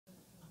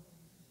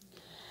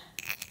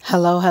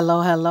Hello,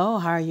 hello, hello.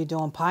 How are you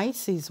doing,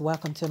 Pisces?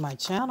 Welcome to my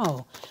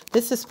channel.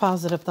 This is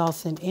Positive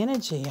Thoughts and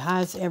Energy.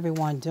 How's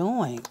everyone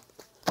doing?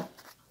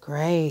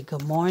 Great.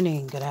 Good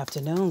morning, good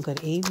afternoon,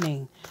 good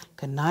evening,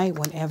 good night,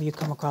 whenever you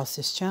come across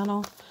this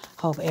channel.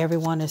 Hope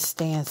everyone is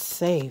staying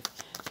safe.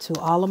 To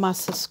all of my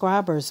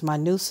subscribers, my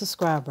new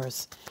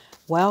subscribers,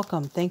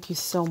 welcome. Thank you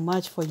so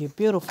much for your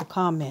beautiful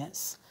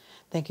comments.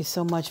 Thank you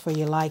so much for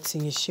your likes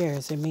and your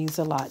shares. It means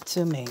a lot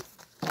to me.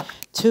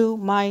 To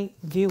my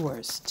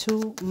viewers,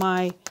 to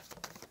my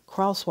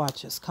cross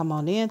watchers, come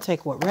on in,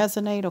 take what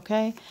resonate,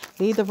 okay?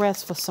 Leave the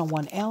rest for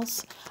someone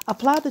else.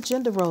 Apply the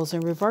gender roles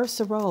and reverse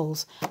the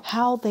roles,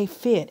 how they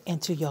fit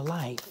into your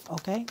life,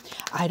 okay?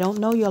 I don't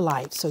know your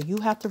life, so you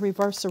have to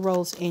reverse the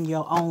roles in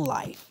your own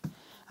life.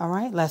 All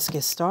right, let's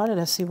get started.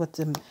 Let's see what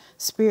the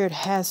Spirit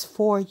has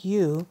for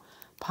you,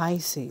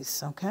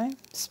 Pisces, okay?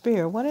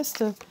 Spirit, what is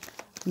the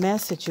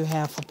message you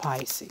have for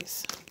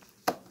Pisces?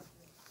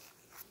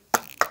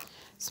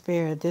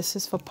 Spirit, this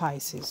is for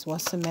Pisces.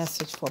 What's the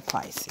message for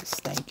Pisces?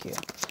 Thank you.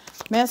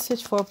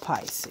 Message for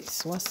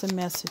Pisces. What's the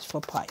message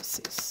for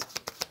Pisces?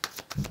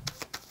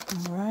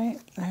 All right.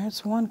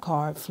 There's one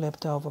card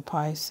flipped over,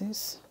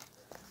 Pisces.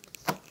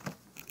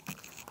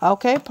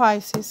 Okay,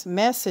 Pisces.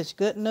 Message.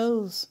 Good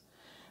news.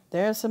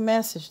 There's a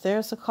message.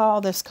 There's a call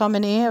that's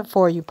coming in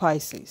for you,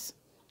 Pisces.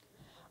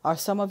 Are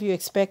some of you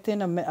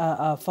expecting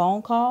a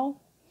phone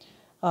call?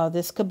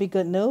 This could be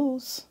good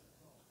news.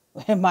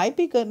 It might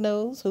be good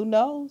news. Who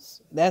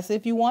knows? That's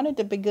if you want it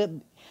to be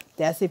good.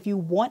 That's if you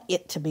want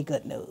it to be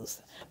good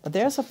news. But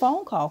there's a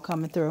phone call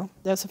coming through.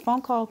 There's a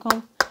phone call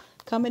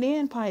coming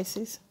in,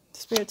 Pisces.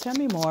 Spirit, tell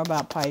me more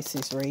about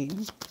Pisces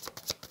reading.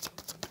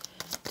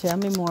 Tell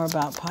me more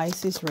about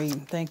Pisces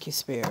reading. Thank you,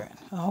 Spirit.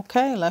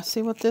 Okay, let's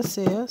see what this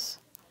is.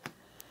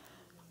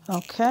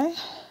 Okay.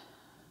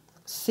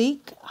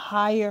 Seek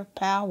higher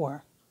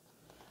power.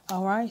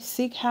 All right.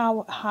 Seek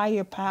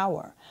higher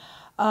power.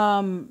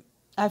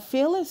 I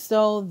feel as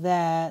though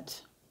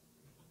that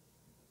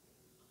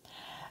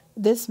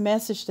this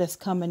message that's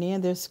coming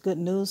in, there's good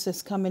news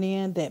that's coming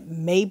in that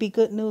may be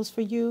good news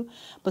for you,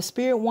 but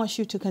Spirit wants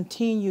you to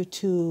continue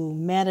to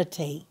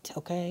meditate,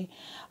 okay?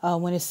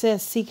 When it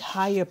says seek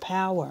higher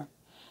power,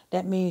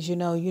 that means,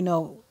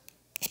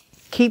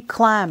 keep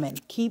climbing,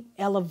 keep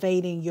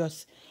elevating your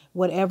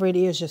whatever it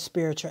is, your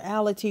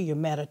spirituality, your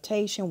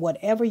meditation,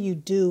 whatever you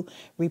do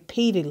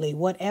repeatedly,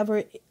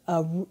 whatever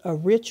a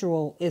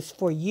ritual is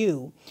for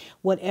you,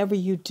 whatever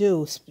you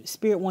do,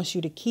 Spirit wants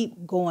you to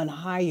keep going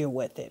higher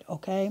with it,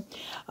 okay?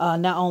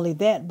 Not only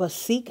that, but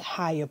seek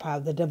higher power,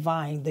 the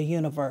divine, the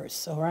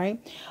universe, all right?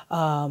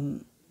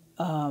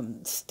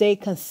 Stay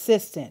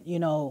consistent,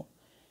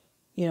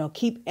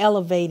 keep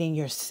elevating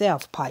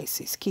yourself,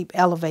 Pisces. Keep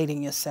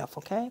elevating yourself,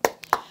 okay?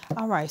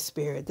 All right,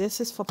 Spirit,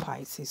 this is for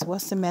Pisces.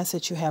 What's the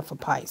message you have for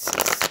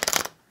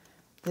Pisces?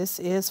 This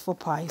is for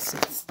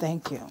Pisces.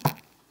 Thank you.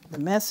 The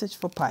message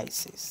for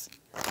Pisces.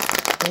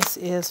 This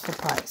is for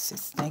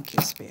Pisces. Thank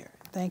you, Spirit.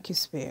 Thank you,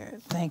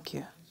 Spirit. Thank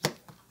you.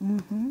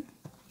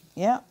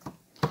 Yep.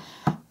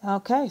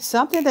 Okay,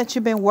 something that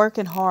you've been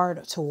working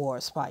hard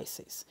towards,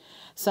 Pisces.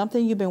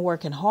 Something you've been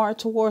working hard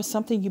towards,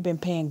 something you've been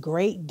paying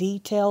great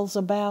details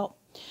about.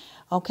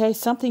 Okay,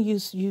 something you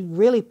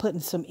really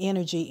putting some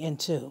energy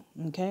into,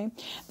 okay?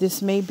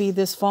 This may be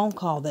this phone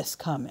call that's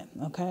coming,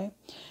 okay?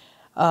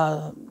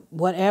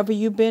 Whatever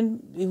you've been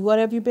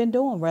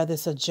doing, whether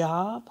it's a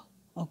job,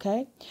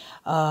 okay?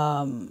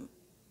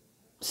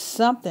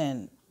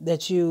 Something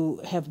that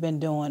you have been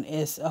doing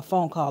is a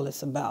phone call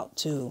is about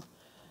to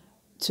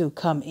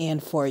come in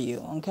for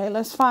you, okay?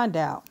 Let's find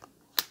out.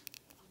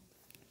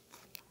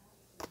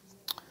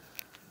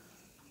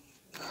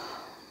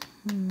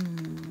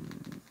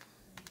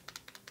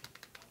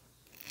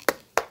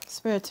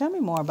 Spirit, tell me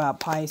more about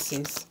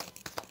Pisces.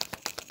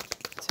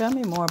 Tell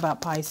me more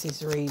about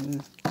Pisces reading.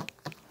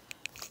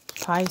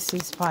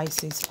 Pisces,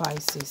 Pisces,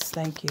 Pisces.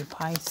 Thank you,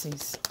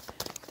 Pisces.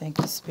 Thank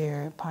you,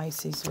 Spirit.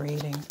 Pisces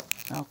reading.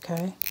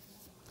 Okay.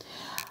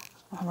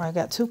 All right, I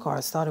got two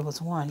cards. Thought it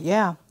was one.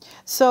 Yeah.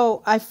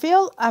 So I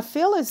feel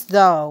as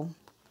though,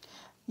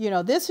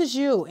 this is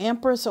you,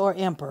 Empress or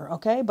Emperor,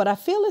 okay? But I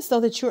feel as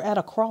though that you're at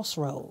a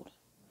crossroad.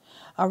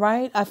 All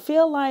right. I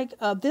feel like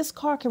this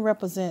card can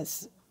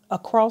represent a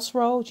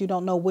crossroads. You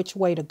don't know which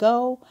way to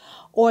go,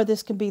 or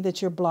this could be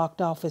that you're blocked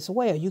off as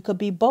well. You could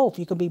be both.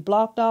 You could be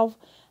blocked off,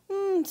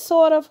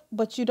 sort of,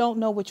 but you don't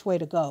know which way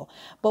to go.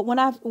 But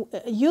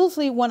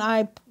usually when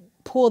I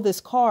pull this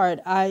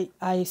card,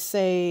 I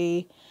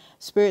say,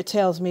 Spirit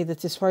tells me that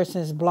this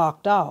person is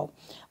blocked off,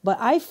 but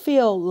I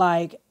feel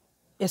like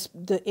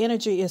the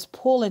energy is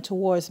pulling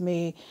towards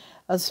me.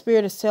 A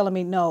Spirit is telling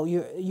me, no,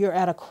 you're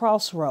at a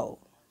crossroad.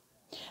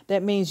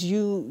 That means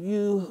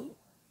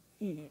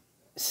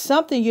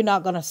something you're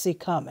not going to see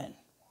coming.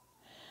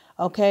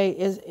 Okay,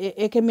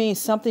 it can mean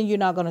something you're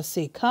not going to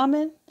see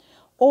coming,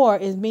 or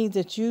it means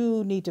that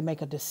you need to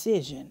make a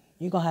decision.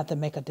 You're going to have to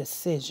make a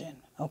decision,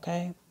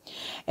 okay?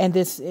 And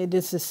this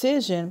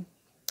decision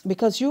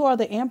Because you are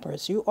the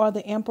empress. You are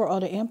the emperor or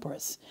the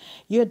empress.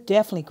 You're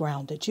definitely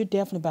grounded. You're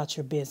definitely about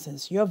your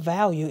business. Your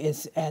value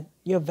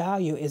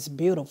is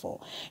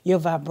beautiful. Your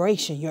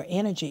vibration, your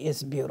energy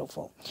is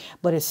beautiful.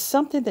 But it's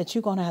something that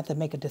you're going to have to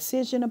make a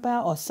decision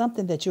about, or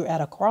something that you're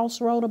at a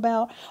crossroad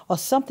about, or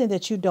something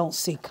that you don't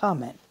see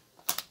coming.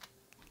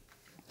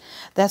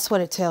 That's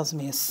what it tells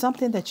me. It's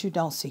something that you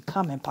don't see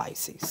coming,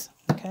 Pisces.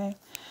 Okay?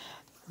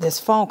 There's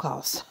phone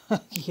calls.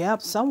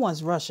 Yep,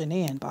 someone's rushing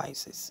in,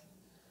 Pisces.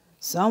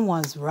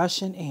 Someone's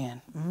rushing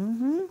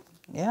in.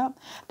 Yep.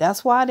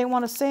 That's why I didn't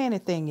want to say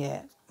anything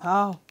yet.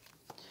 Oh,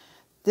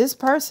 this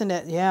person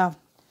that, yeah.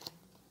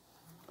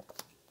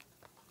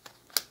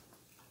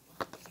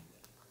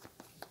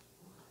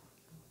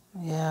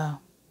 Yeah.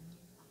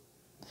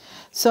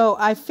 So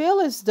I feel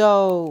as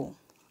though,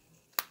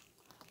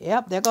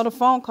 yep, there go the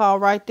phone call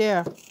right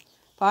there.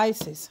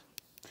 Pisces.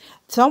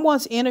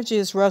 Someone's energy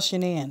is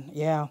rushing in.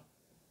 Yeah.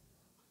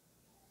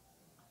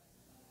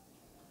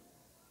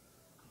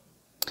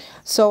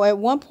 So at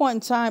one point in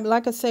time,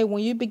 like I say,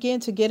 when you begin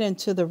to get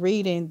into the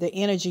reading, the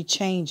energy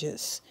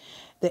changes.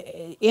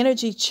 The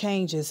energy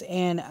changes.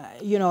 And,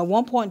 at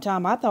one point in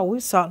time, I thought we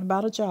were talking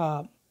about a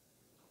job.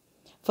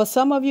 For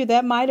some of you,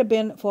 that might have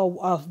been for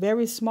a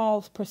very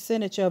small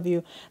percentage of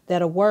you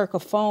that a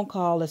phone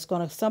call is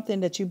going to,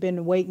 something that you've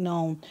been waiting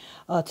on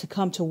to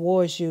come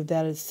towards you,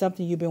 that is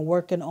something you've been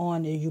working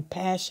on and you're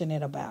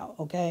passionate about,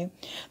 okay?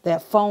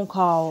 That phone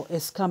call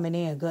is coming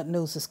in. Good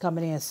news is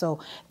coming in. So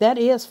that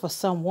is for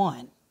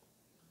someone.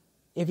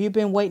 If you've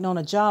been waiting on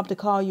a job to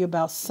call you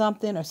about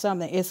something or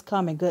something, it's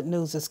coming. Good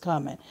news is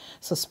coming.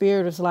 So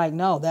Spirit is like,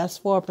 no, that's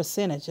for a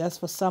percentage. That's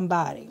for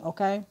somebody,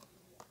 okay?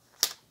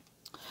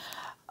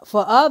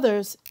 For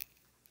others,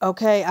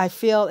 okay, I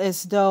feel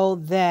as though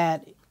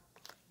that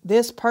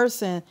this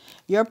person,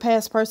 your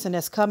past person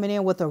that's coming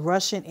in with a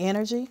Russian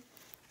energy,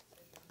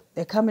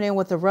 they're coming in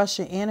with a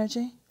Russian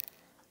energy.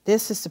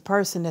 This is the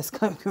person that's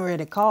coming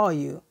ready to call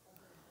you.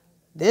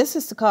 This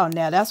is the call.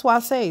 Now, that's why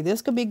I say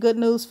this could be good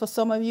news for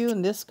some of you,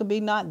 and this could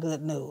be not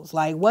good news.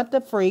 Like, what the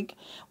freak?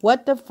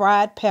 What the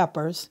fried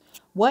peppers?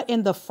 What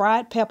in the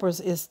fried peppers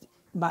is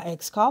my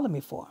ex calling me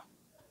for?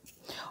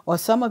 Or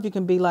some of you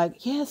can be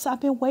like, yes,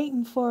 I've been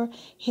waiting for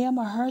him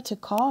or her to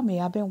call me.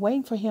 I've been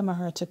waiting for him or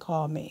her to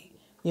call me.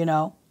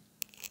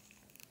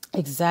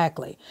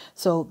 Exactly.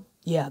 So,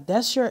 yeah,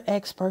 that's your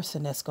ex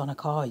person that's going to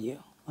call you.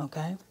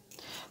 Okay.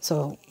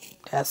 So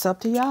that's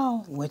up to y'all.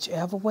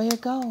 Whichever way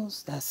it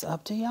goes, that's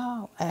up to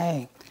y'all.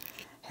 Hey,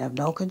 have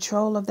no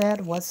control of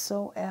that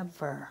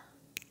whatsoever.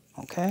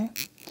 Okay?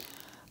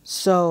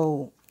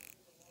 So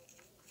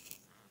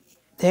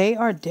they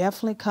are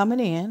definitely coming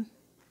in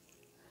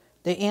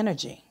the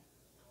energy.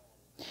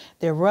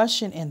 They're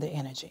rushing in the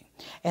energy.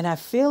 And I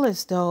feel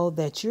as though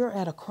that you're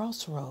at a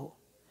crossroad.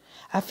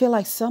 I feel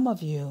like some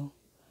of you,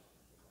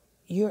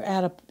 you're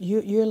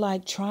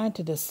like trying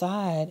to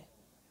decide,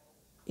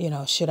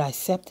 should I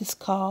accept this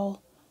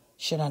call?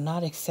 Should I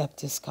not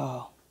accept this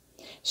call?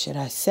 Should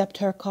I accept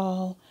her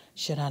call?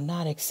 Should I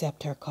not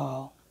accept her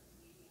call?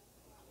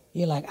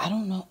 You're like, I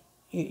don't know.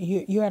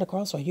 You're at a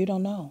crossroad. You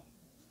don't know.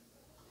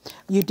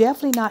 You're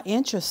definitely not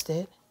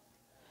interested.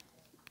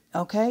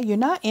 Okay? You're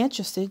not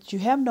interested. You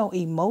have no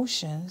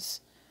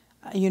emotions.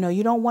 You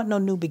don't want no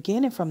new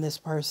beginning from this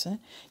person.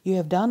 You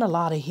have done a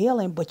lot of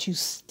healing, but you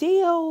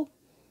still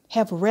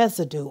have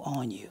residue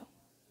on you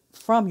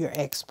from your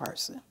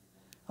ex-person.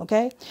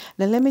 Okay?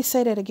 Now, let me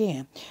say that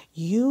again.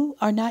 You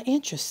are not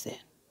interested.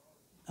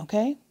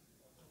 Okay?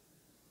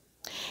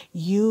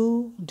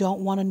 You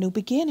don't want a new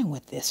beginning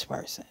with this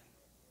person.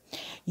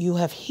 You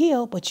have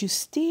healed, but you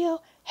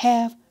still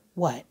have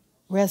what?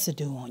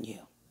 Residue on you.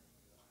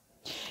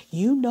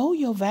 You know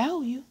your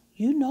value.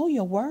 You know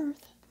your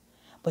worth.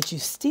 But you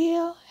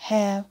still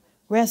have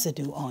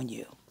residue on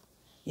you.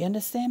 You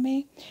understand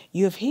me?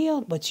 You have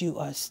healed, but you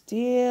are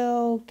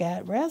still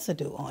got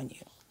residue on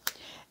you.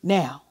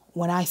 Now,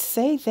 when I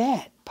say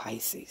that,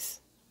 Pisces,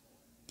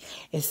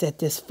 it's that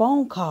this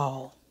phone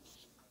call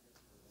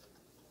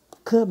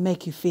could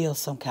make you feel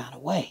some kind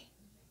of way.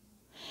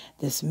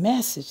 This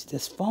message,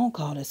 this phone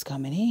call that's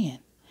coming in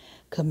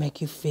could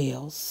make you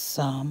feel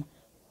some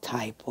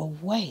type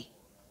of way.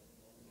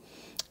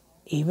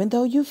 Even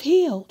though you've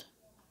healed,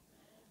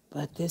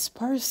 but this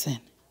person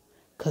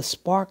could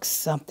spark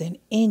something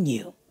in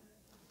you.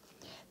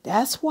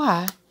 That's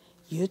why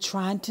you're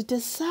trying to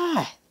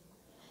decide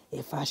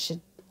if I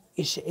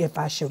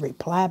should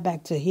reply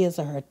back to his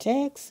or her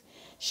text.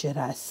 Should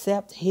I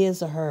accept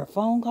his or her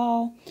phone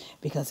call?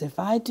 Because if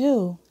I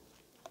do,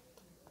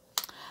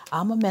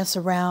 I'm going to mess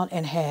around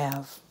and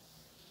have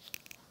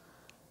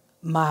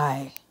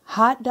my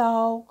hot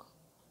dog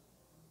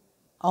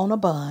on a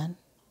bun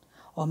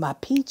or my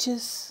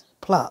peaches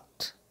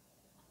plucked.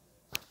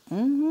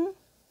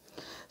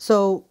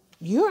 So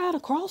you're at a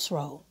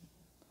crossroad.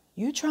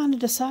 You're trying to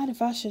decide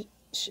if I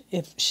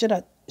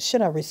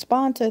should I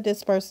respond to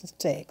this person's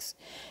text?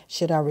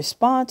 Should I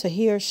respond to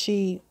he or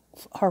she,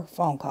 her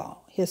phone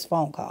call, his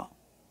phone call?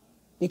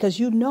 Because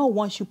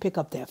once you pick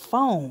up that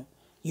phone,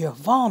 you're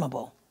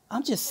vulnerable.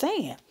 I'm just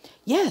saying.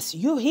 Yes,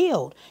 you're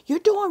healed. You're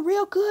doing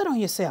real good on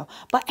yourself.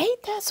 But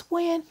ain't that's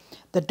when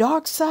the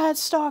dark side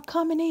start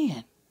coming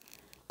in?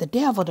 The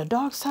devil, the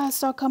dark side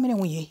start coming in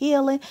when you're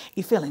healing.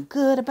 You're feeling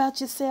good about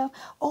yourself.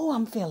 Oh,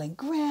 I'm feeling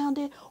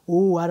grounded.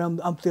 Oh,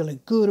 I'm feeling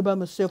good about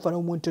myself. I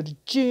done went to the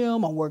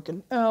gym. I'm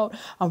working out.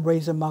 I'm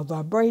raising my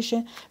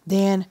vibration.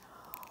 Then,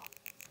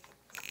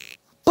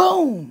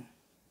 boom.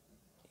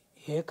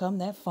 Here come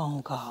that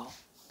phone call.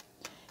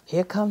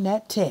 Here come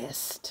that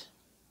test.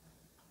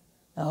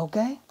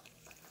 Okay?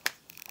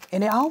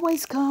 And it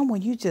always comes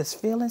when you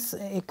just feeling,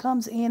 it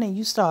comes in and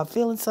you start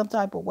feeling some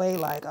type of way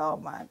like, oh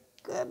my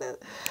goodness.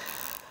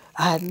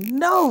 I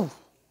know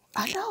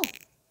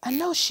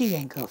she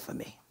ain't good for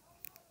me.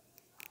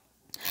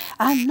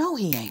 I know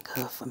he ain't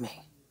good for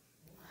me.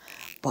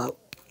 But,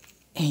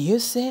 and you're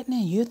sitting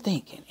and you're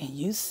thinking, and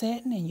you're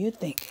sitting and you're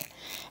thinking,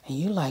 and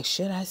you're like,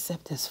 should I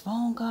accept this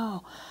phone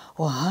call?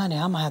 Well, honey,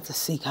 I'm going to have to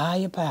seek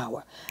higher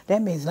power.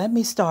 That means let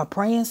me start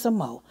praying some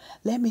more.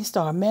 Let me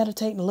start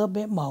meditating a little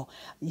bit more.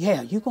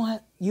 Yeah, you're going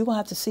to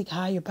have to seek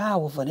higher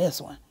power for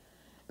this one.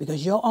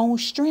 Because your own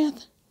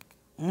strength,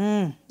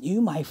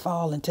 you might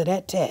fall into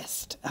that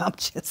test. I'm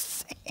just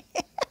saying.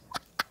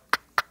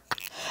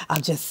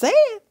 I'm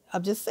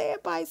just saying,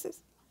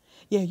 Pisces.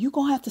 Yeah, you're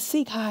going to have to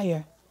seek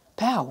higher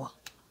power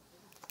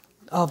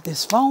of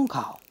this phone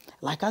call.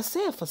 Like I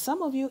said, for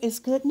some of you, it's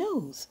good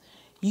news.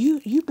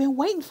 You've been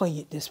waiting for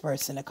this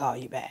person to call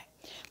you back.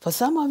 For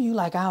some of you,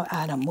 like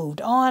I done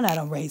moved on. I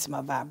done raised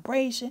my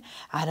vibration.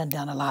 I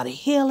done a lot of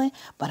healing.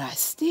 But I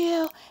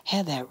still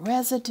have that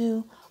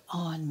residue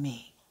on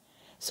me.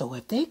 So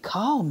if they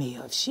call me,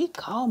 or if she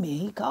called me,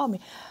 he called me,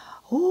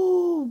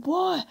 ooh,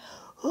 boy,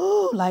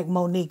 ooh, like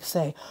Monique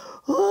say,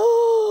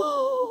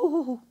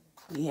 ooh,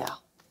 yeah,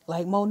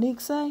 like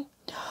Monique say,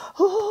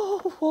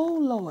 ooh, oh,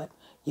 Lord.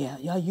 Yeah,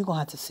 you're going to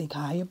have to seek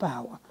higher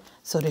power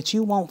so that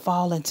you won't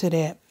fall into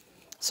that,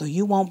 so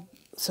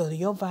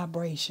your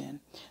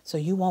vibration, so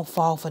you won't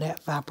fall for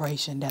that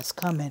vibration that's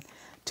coming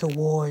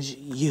towards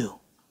you.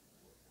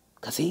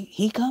 Because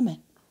he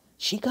coming,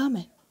 she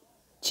coming.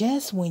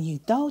 Just when you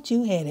thought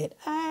you had it,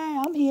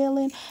 hey, I'm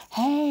healing.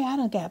 Hey, I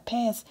done got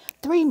past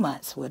 3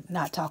 months with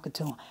not talking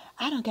to him.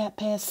 I done got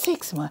past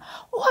 6 months.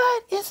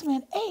 What? It's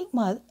been 8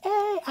 months.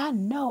 Hey, I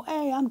know.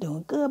 Hey, I'm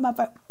doing good.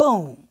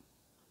 Boom.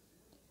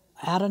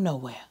 Out of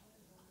nowhere.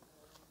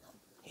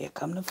 Here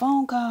come the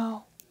phone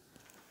call.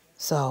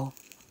 So,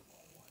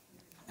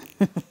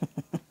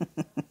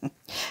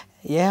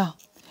 yeah.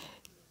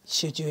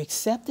 Should you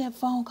accept that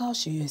phone call?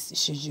 Should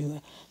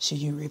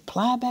you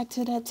reply back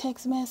to that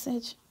text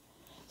message?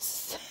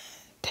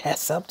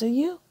 That's up to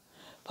you,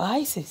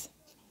 Pisces.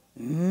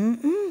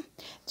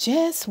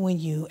 Just when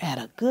you at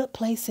a good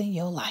place in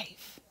your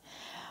life,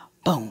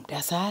 boom,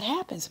 that's how it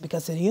happens.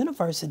 Because the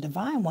universe and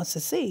divine wants to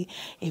see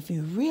if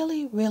you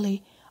really,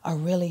 really are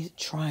really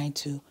trying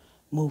to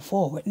move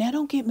forward. Now,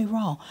 don't get me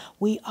wrong.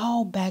 We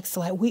all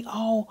backslide. We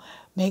all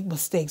make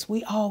mistakes.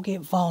 We all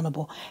get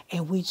vulnerable.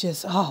 And we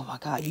just, oh my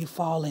God, you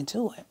fall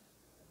into it.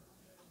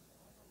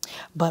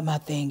 But my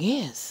thing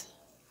is,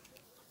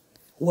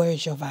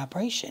 where's your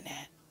vibration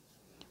at?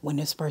 When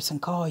this person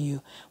call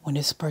you, when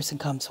this person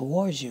comes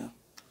towards you.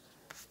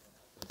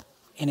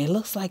 And it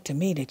looks like to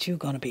me that you're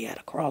going to be at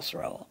a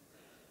crossroad.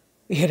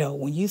 You know,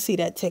 when you see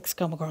that text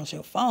come across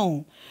your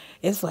phone,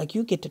 it's like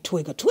you get to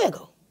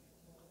twiggle.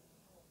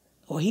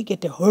 Or he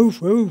get to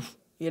roof,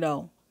 you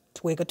know,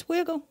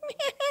 twiggle.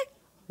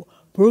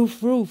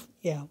 Roof.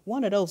 Yeah,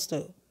 one of those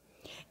two.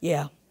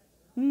 Yeah.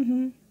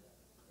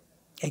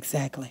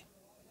 Exactly.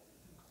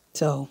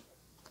 So,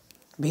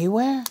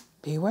 beware,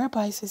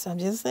 Pisces. I'm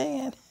just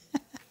saying.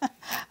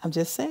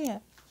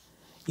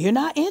 You're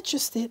not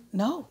interested.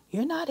 No,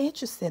 you're not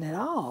interested at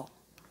all.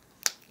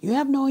 You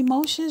have no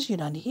emotions. You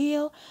done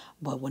healed.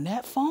 But when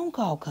that phone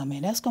call come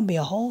in, that's going to be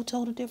a whole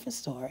total different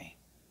story.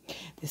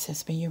 This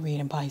has been your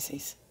reading,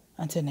 Pisces.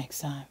 Until next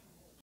time.